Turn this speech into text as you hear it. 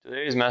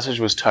Today's message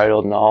was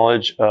titled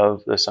Knowledge of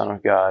the Son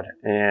of God.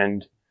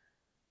 And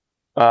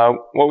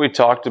what we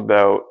talked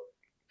about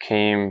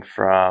came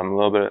from a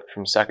little bit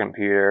from 2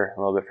 Peter, a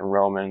little bit from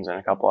Romans, and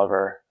a couple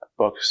other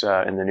books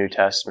in the New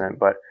Testament.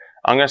 But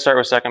I'm going to start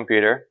with 2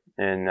 Peter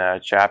in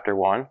chapter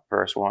 1,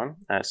 verse 1.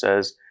 And it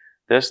says,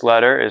 "This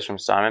letter is from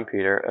Simon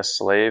Peter, a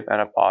slave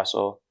and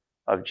apostle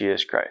of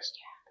Jesus Christ."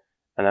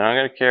 And then I'm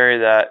going to carry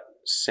that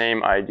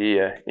same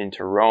idea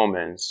into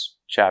Romans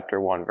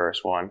chapter 1,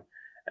 verse 1.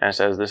 And it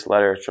says, "This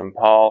letter is from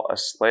Paul, a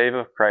slave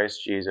of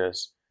Christ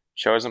Jesus,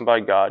 chosen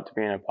by God to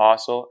be an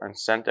apostle and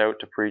sent out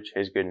to preach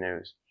his good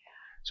news."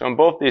 So in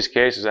both these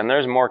cases, and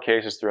there's more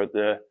cases throughout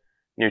the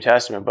New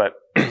Testament, but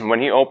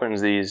when he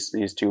opens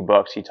these two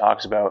books, he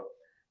talks about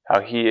how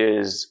he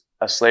is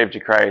a slave to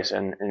Christ,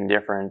 and in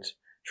different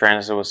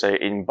translations will say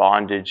in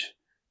bondage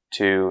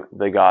to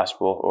the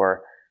gospel,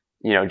 or,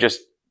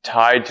 just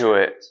tied to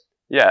it.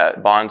 Yeah,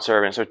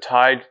 bondservant. So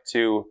tied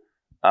to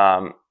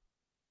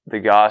the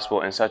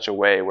gospel in such a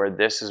way where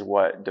this is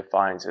what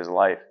defines his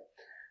life.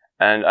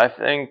 And I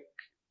think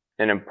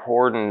an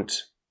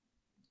important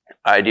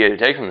idea to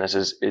take from this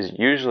is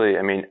usually,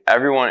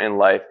 everyone in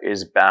life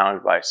is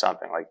bound by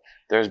something. Like,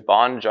 there's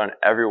bondage on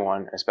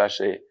everyone,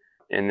 especially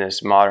in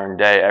this modern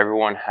day.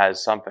 Everyone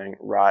has something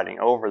riding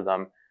over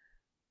them.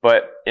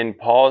 But in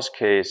Paul's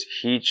case,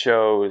 he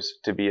chose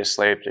to be a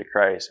slave to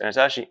Christ. And it's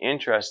actually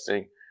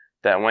interesting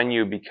that when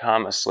you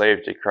become a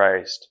slave to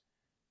Christ,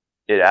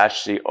 it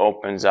actually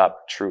opens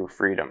up true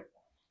freedom.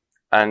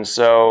 And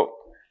so,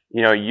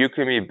 you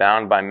can be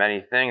bound by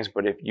many things,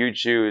 but if you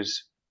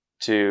choose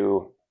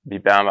to be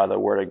bound by the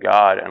Word of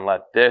God and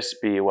let this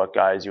be what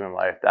guides you in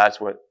life,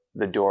 that's what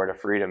the door to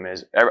freedom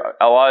is.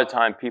 A lot of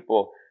time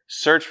people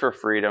search for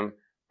freedom,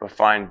 but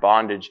find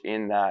bondage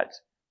in that.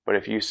 But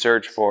if you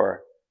search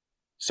for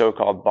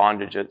so-called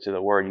bondage to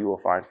the Word, you will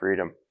find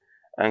freedom.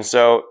 And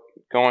so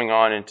going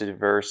on into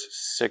verse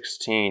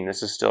 16,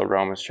 this is still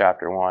Romans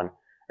chapter 1.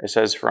 It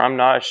says, "For I'm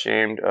not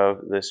ashamed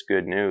of this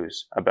good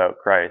news about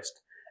Christ."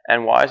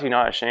 And why is he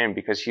not ashamed?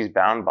 Because he's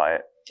bound by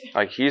it.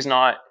 Like, he's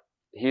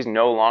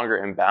no longer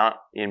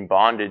in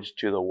bondage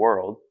to the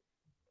world.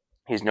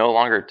 He's no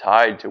longer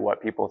tied to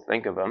what people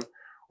think of him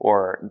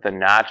or the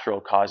natural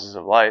causes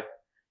of life.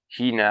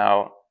 He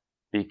now,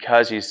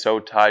 because he's so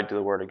tied to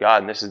the Word of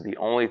God, and this is the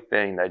only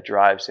thing that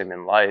drives him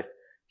in life,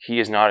 he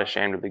is not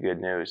ashamed of the good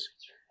news.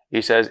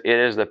 He says, "It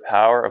is the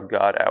power of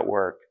God at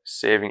work,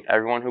 saving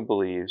everyone who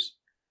believes."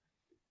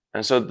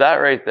 And so that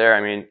right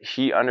there,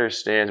 he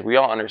understands, we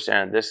all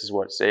understand this is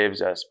what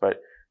saves us, but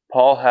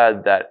Paul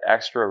had that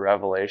extra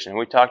revelation.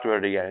 We talked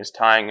about it again. It's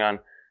tying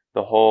on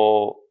the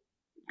whole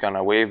kind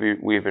of wave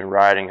we've been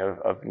riding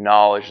of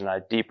knowledge, and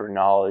that deeper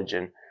knowledge,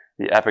 and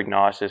the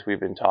epignosis we've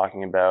been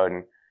talking about.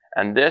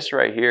 And this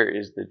right here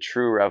is the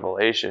true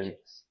revelation,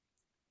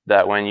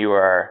 that when you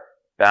are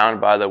bound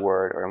by the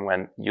Word, or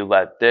when you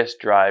let this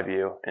drive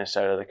you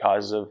instead of the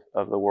causes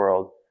of the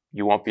world,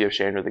 you won't be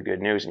ashamed of the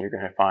good news, and you're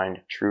going to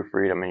find true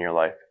freedom in your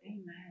life.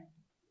 Amen.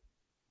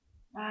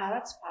 Wow,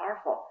 that's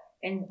powerful.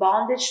 In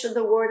bondage to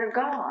the Word of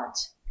God.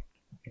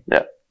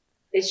 Yeah.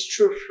 It's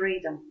true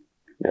freedom.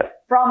 Yeah.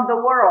 From the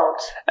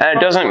world. And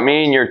it doesn't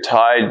mean you're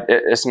tied.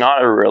 It's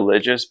not a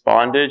religious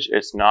bondage.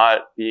 It's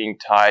not being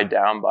tied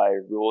down by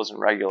rules and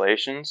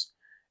regulations.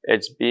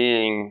 It's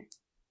being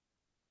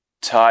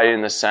tied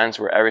in the sense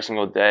where every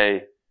single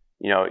day,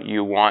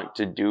 you want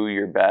to do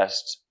your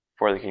best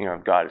for the kingdom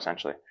of God,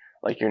 essentially.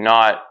 Like, you're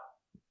not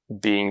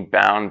being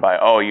bound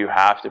by, you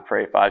have to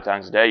pray 5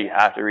 times a day. You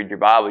have to read your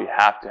Bible. You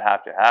have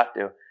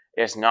to.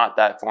 It's not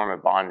that form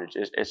of bondage.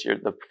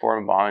 The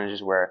form of bondage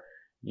is where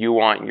you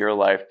want your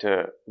life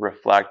to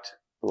reflect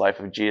the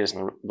life of Jesus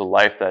and the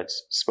life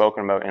that's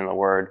spoken about in the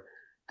Word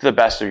to the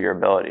best of your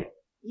ability.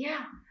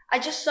 Yeah, I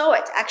just saw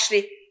it,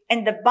 actually.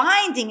 And the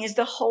binding is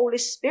the Holy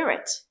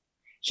Spirit.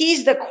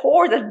 He's the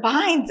cord that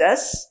binds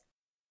us.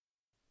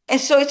 And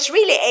so it's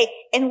really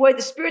and where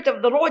the Spirit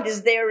of the Lord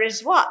is, there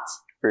is what?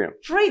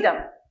 Freedom.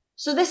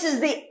 So this is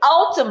the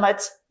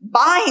ultimate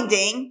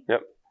binding.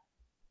 Yep.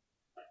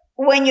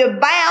 When you're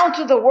bound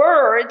to the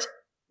Word,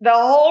 the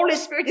Holy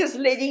Spirit is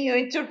leading you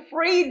into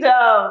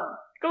freedom.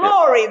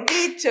 Glory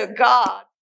be to God.